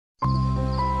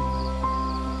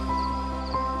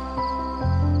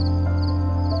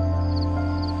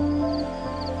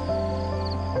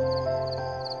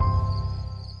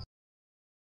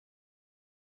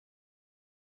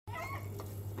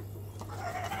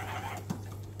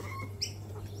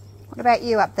What about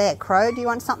you up there, Crow? Do you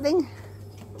want something?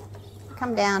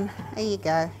 Come down. There you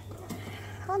go.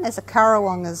 Oh, and there's a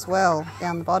currawong as well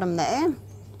down the bottom there.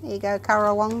 There you go,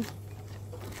 currawong.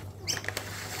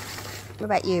 What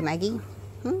about you, Maggie?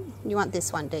 You want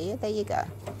this one, do you? There you go.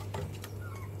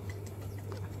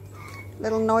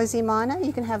 Little noisy miner,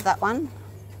 you can have that one.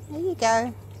 There you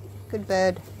go. Good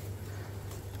bird.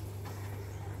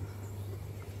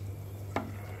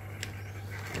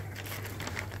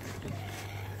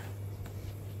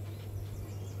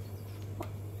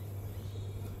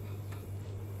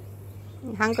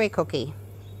 Hungry cookie.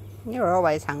 You're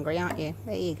always hungry, aren't you?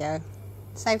 There you go.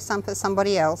 Save some for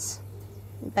somebody else.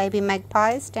 Baby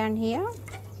magpies down here.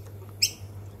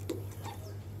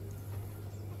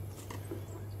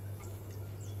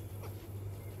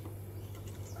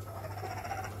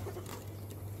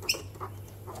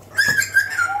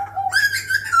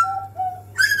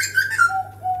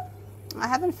 I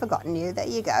haven't forgotten you. There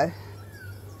you go.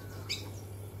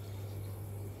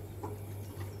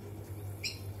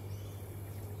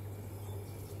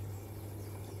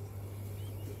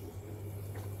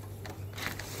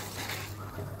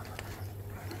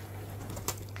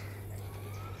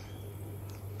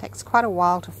 Takes quite a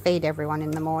while to feed everyone in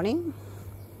the morning.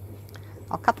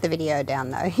 I'll cut the video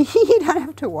down though. You don't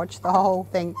have to watch the whole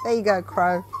thing. There you go,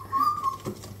 Crow.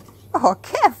 Oh,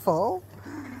 careful.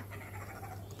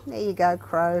 There you go,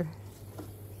 Crow.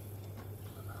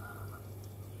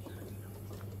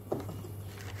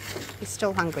 You're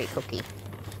still hungry, Cookie.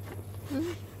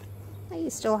 Are you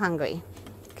still hungry?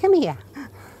 Come here.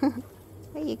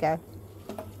 There you go.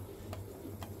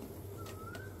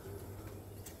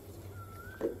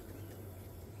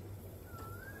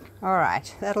 All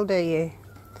right, that'll do you.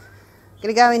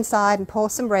 Gonna go inside and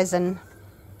pour some resin.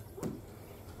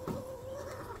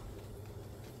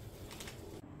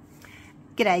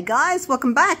 G'day guys,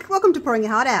 welcome back. Welcome to Pouring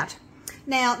Your Heart Out.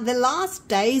 Now, the last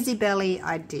daisy belly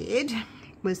I did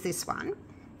was this one.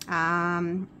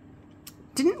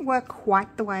 Didn't work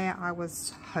quite the way I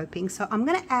was hoping, so I'm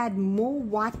gonna add more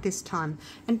white this time.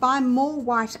 And by more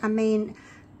white, I mean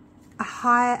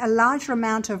a larger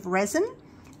amount of resin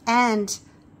and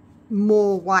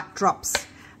more white drops.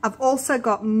 I've also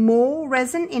got more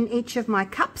resin in each of my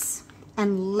cups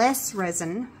and less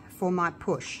resin for my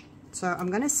push. So I'm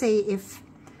going to see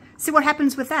what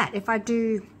happens with that if I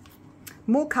do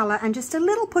more color and just a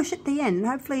little push at the end.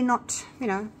 Hopefully not, you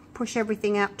know, push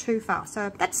everything out too far. So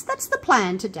that's the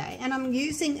plan today. And I'm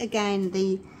using again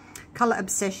the Color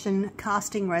Obsession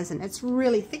casting resin. It's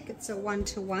really thick. It's a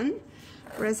 1-to-1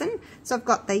 resin. So I've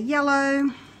got the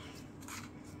yellow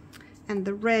and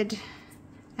the red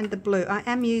and the blue. I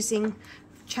am using,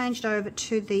 changed over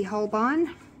to the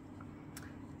Holbein,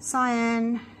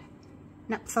 cyan,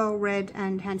 naphthol red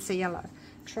and Hansa yellow.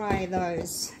 Try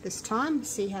those this time,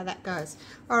 see how that goes.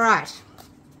 All right,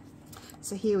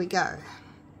 so here we go.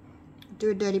 Do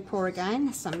a dirty pour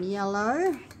again, some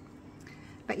yellow.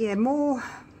 But yeah, more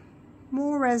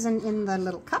resin in the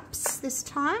little cups this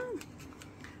time.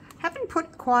 Haven't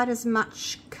put quite as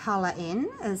much color in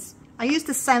as I used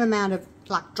the same amount of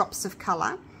like drops of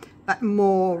color, but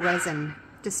more resin,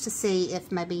 just to see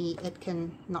if maybe it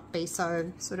can not be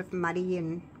so sort of muddy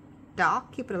and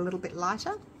dark. Keep it a little bit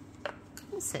lighter.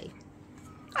 We'll see.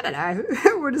 I don't know.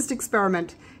 We'll just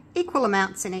experiment. Equal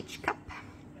amounts in each cup.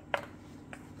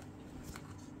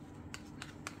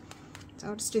 So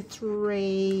I'll just do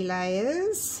 3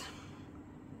 layers.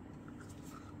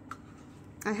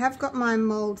 I have got my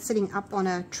mold sitting up on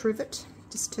a trivet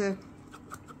just to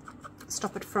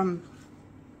stop it from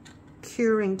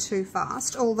curing too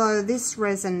fast, although this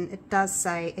resin, it does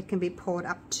say it can be poured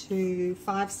up to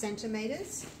 5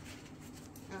 centimeters,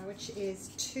 which is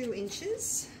 2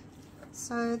 inches,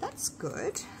 so that's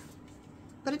good.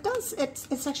 But it does,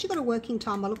 it's actually got a working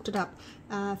time. I looked it up,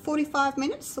 45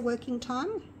 minutes the working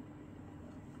time,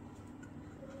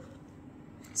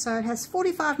 so it has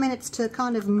 45 minutes to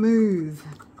kind of move.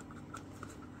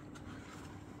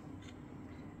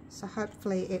 So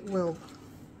hopefully it will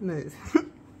move.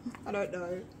 I don't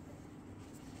know.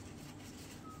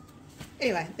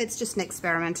 Anyway, it's just an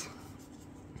experiment.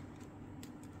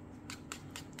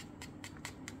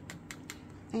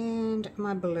 And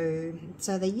my blue.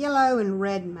 So the yellow and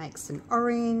red makes an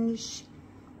orange.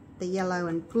 The yellow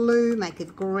and blue make a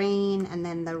green. And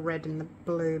then the red and the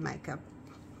blue make a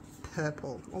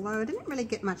purple. Although I didn't really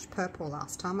get much purple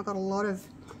last time. I got a lot of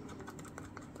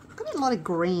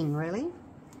green really.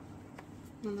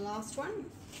 On the last one,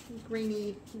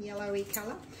 greeny yellowy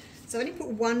colour. So I only put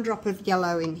 1 drop of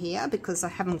yellow in here because I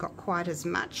haven't got quite as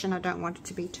much and I don't want it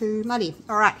to be too muddy.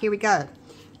 All right, here we go.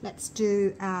 Let's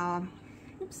do our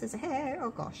Oops, there's a hair. Oh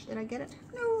gosh, did I get it?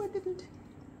 No, I didn't.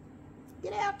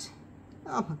 Get out.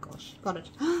 Oh my gosh, got it.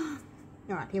 All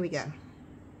right, here we go.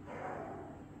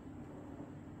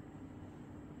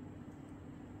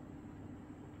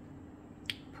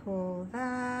 Pour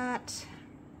that.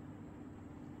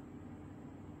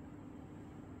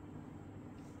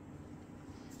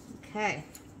 Okay.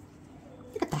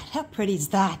 Look at that. How pretty is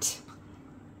that?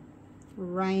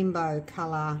 Rainbow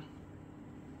colour.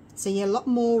 So yeah, a lot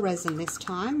more resin this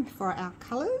time for our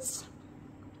colours.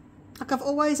 Like I've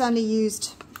always only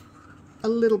used a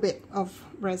little bit of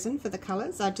resin for the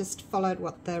colours. I just followed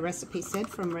what the recipe said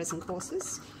from Resin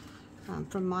Courses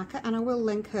from Micah, and I will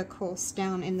link her course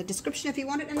down in the description if you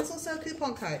want it, and there's also a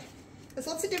coupon code. There's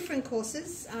lots of different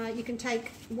courses. You can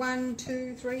take 1,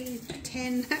 2, 3,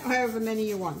 10, however many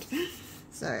you want.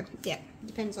 So yeah,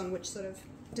 depends on which sort of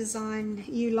design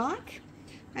you like.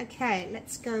 Okay,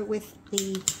 let's go with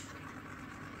the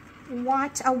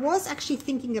white. I was actually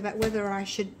thinking about whether I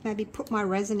should maybe put my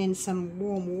resin in some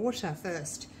warm water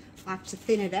first, like to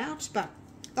thin it out, but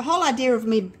the whole idea of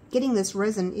me getting this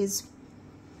resin is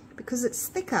because it's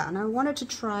thicker, and I wanted to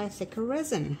try thicker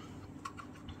resin.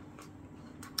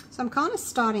 So I'm kind of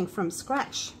starting from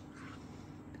scratch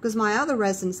because my other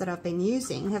resins that I've been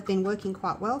using have been working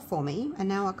quite well for me, and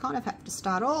now I kind of have to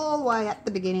start all the way at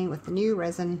the beginning with the new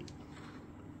resin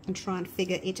and try and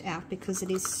figure it out because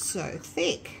it is so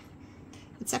thick.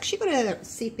 It's actually got a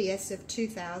CPS of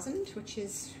 2000, which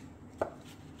is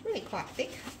really quite thick.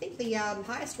 I think the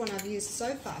highest one I've used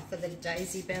so far for the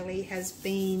Daisy Belly has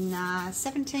been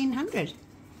 1700.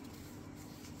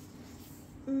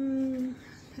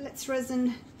 Let's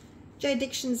Resin. J.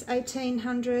 Diction's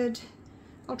 1800.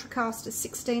 Ultracast is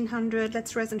 1600.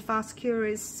 Let's Resin Fast Cure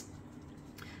is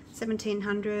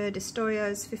 1700.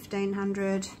 Estorio's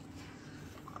 1500.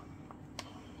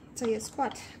 So yeah, it's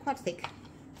quite thick.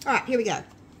 All right, here we go.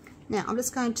 Now I'm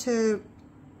just going to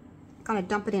kind of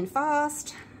dump it in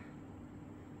fast.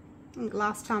 I think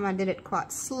last time I did it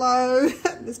quite slow.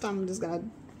 This time I'm just going to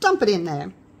dump it in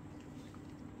there.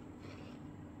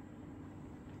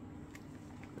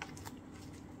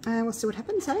 And we'll see what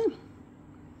happens, eh?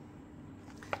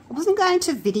 I wasn't going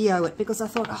to video it because I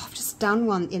thought, oh, I've just done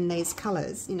one in these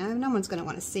colours, you know, no one's going to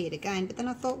want to see it again. But then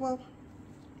I thought, well,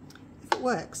 if it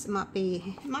works, it might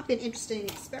be an interesting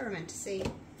experiment to see,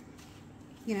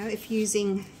 you know, if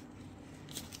using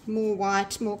more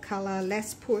white, more colour,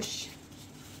 less push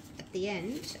at the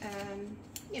end,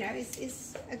 you know,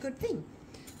 is a good thing.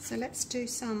 So let's do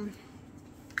some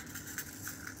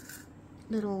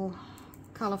little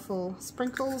colourful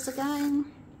sprinkles again.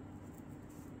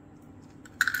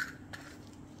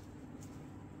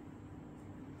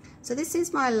 So this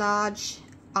is my large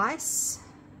ice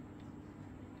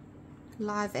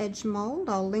live edge mold.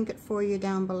 I'll link it for you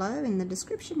down below in the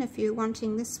description if you're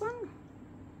wanting this one.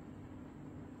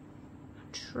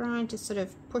 I'm trying to sort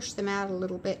of push them out a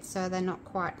little bit so they're not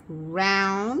quite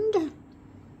round.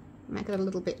 Make it a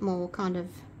little bit more kind of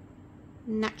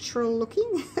natural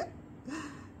looking.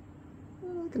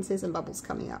 I can see some bubbles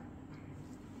coming up.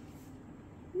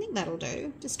 I think that'll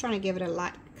do. Just trying to give it a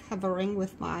light covering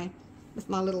with my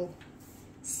little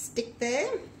stick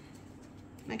there.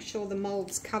 Make sure the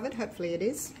mold's covered. Hopefully it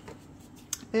is.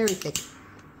 Very thick.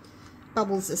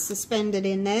 Bubbles are suspended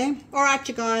in there. All right,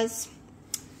 you guys.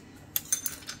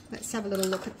 Let's have a little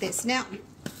look at this. Now,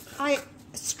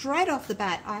 straight off the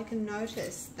bat, I can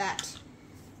notice that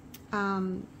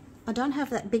I don't have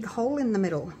that big hole in the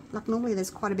middle. Like normally there's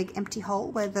quite a big empty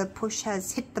hole where the push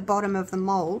has hit the bottom of the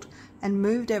mold and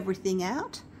moved everything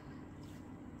out.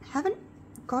 Haven't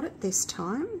got it this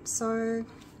time, so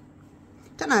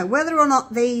don't know whether or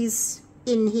not these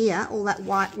in here, all that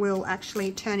white, will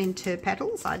actually turn into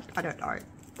petals. I don't know.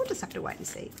 We'll just have to wait and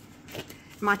see.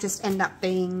 It might just end up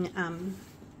being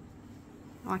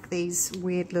like these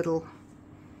weird little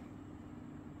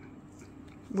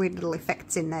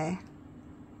effects in there.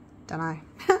 Don't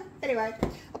know. Anyway,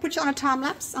 I'll put you on a time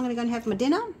lapse. I'm going to go and have my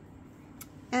dinner,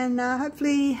 and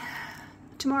hopefully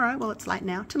tomorrow, well, it's late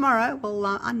now, tomorrow we'll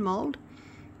unmold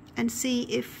and see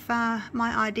if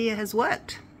my idea has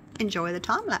worked. Enjoy the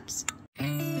time lapse.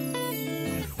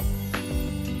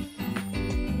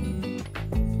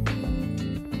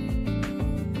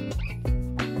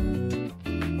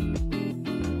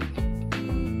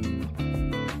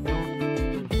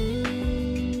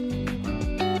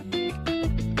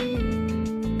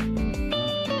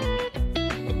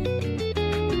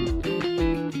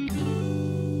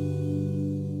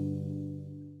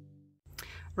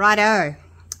 Righto,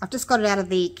 I've just got it out of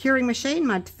the curing machine,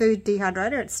 my food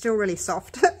dehydrator. It's still really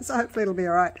soft, so hopefully it'll be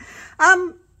all right.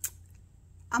 I'm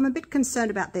a bit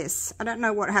concerned about this. I don't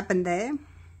know what happened there.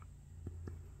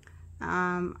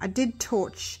 I did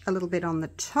torch a little bit on the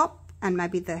top, and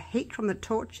maybe the heat from the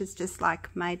torch has just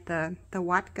like made the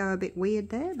white go a bit weird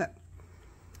there, but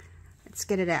let's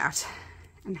get it out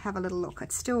and have a little look.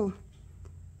 It's still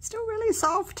really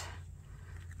soft.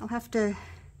 I'll have to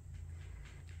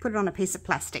put it on a piece of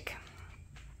plastic.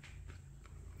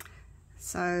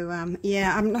 So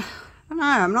yeah, I don't know,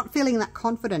 I'm not feeling that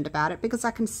confident about it because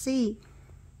I can see,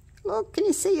 look, can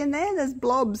you see in there? There's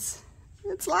blobs.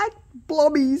 It's like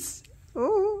blobbies.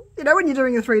 Oh, you know when you're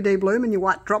doing a 3D bloom and your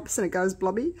white drops and it goes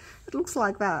blobby? It looks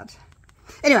like that.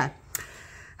 Anyway,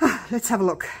 let's have a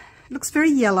look. It looks very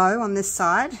yellow on this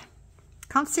side.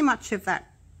 Can't see much of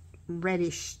that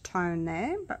reddish tone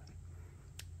there, but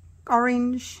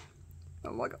orange.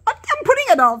 Oh my God, I'm putting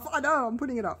it off. I know, I'm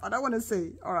putting it off. I don't want to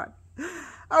see. All right,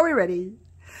 are we ready?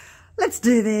 Let's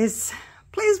do this.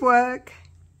 Please work.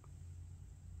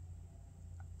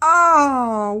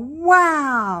 Oh,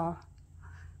 wow.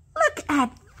 Look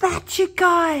at that, you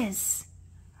guys.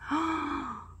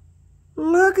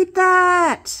 Look at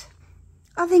that.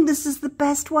 I think this is the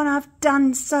best one I've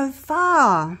done so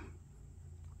far.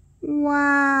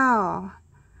 Wow.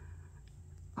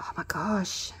 Oh my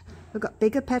gosh. We've got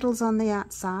bigger petals on the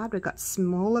outside. We've got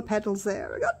smaller petals there.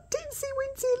 We've got teensy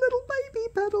weensy little baby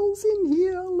petals in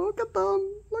here. Look at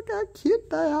them. Look how cute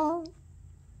they are.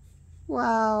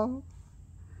 Wow.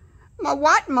 My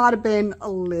white might have been a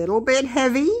little bit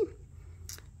heavy,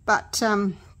 but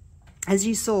as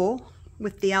you saw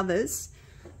with the others,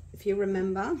 if you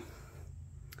remember,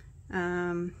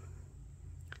 well,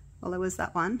 there was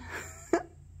that one.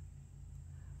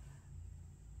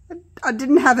 I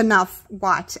didn't have enough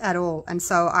white at all, and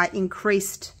so I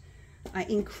increased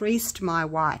my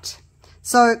white.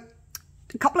 So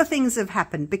a couple of things have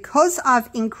happened. Because I've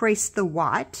increased the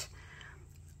white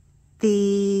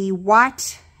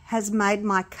has made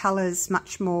my colours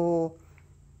much more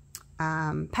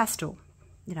pastel,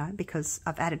 you know, because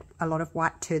I've added a lot of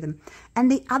white to them.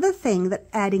 And the other thing that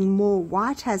adding more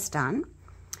white has done,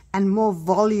 and more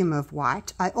volume of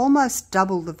white, I almost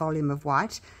doubled the volume of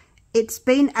white. It's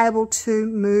been able to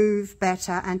move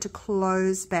better and to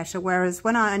close better, whereas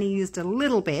when I only used a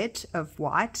little bit of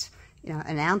white, you know,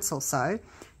 an ounce or so,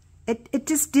 it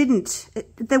just didn't.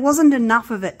 There wasn't enough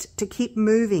of it to keep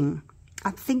moving. I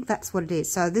think that's what it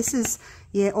is. So this is,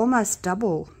 yeah, almost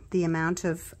double the amount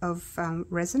of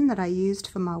resin that I used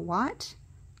for my white.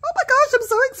 Oh my gosh, I'm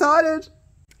so excited.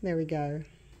 There we go.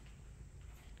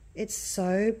 It's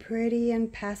so pretty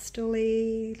and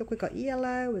pastel-y. Look, we've got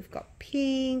yellow, we've got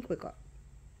pink, we've got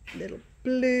little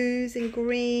blues and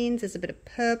greens. There's a bit of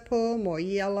purple, more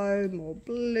yellow, more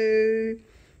blue.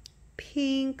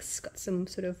 Pink's got some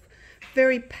sort of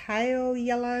very pale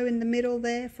yellow in the middle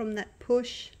there from that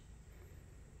push.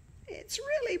 It's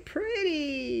really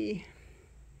pretty.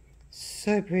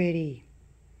 So pretty.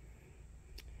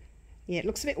 Yeah, it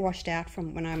looks a bit washed out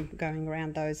from when I'm going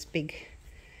around those big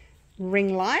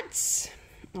ring lights.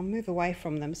 I'll move away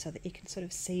from them so that you can sort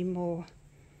of see more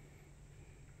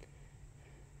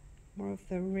of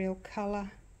the real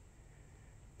colour.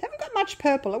 They haven't got much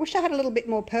purple. I wish I had a little bit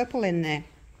more purple in there.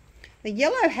 The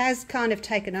yellow has kind of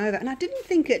taken over, and I didn't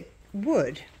think it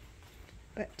would,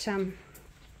 but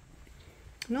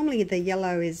normally the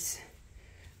yellow is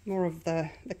more of the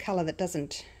colour that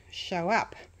doesn't show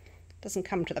up, doesn't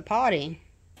come to the party.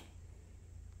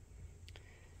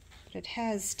 But it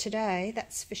has today,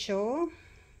 that's for sure.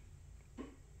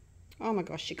 Oh my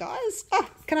gosh, you guys. Oh,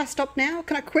 can I stop now?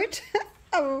 Can I quit?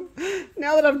 Oh,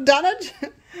 now that I've done it.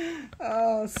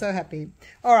 Oh, so happy.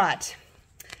 All right.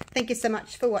 Thank you so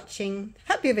much for watching.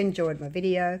 Hope you've enjoyed my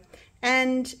video.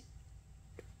 And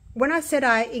when I said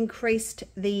I increased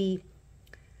the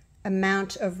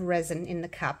amount of resin in the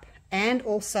cup and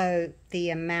also the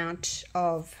amount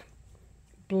of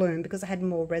bloom, because I had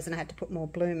more resin, I had to put more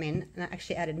bloom in, and I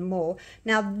actually added more.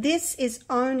 Now this is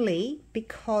only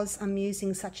because I'm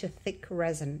using such a thick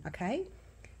resin, okay?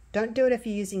 Don't do it if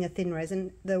you're using a thin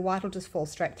resin. The white will just fall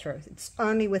straight through. It's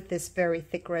only with this very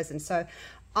thick resin. So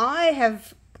I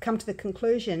have come to the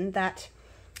conclusion that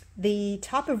the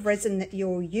type of resin that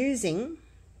you're using,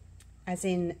 as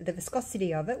in the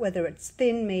viscosity of it, whether it's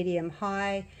thin, medium,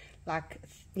 high, like,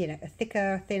 you know, a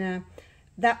thicker, thinner,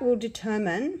 that will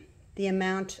determine the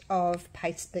amount of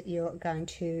paste that you're going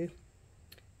to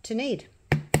need.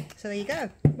 So there you go.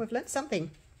 We've learnt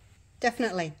something.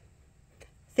 Definitely.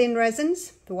 Thin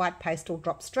resins, the white paste will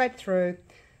drop straight through.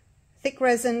 Thick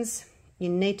resins, you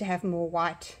need to have more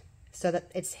white so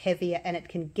that it's heavier and it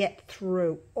can get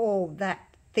through all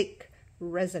that thick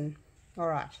resin. All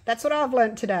right, that's what I've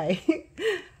learnt today.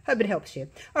 Hope it helps you.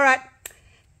 All right,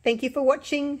 Thank you for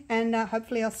watching, and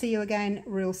hopefully I'll see you again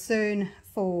real soon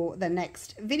for the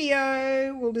next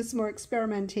video. We'll do some more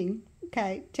experimenting.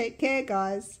 Okay, take care,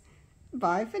 guys.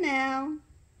 Bye for now.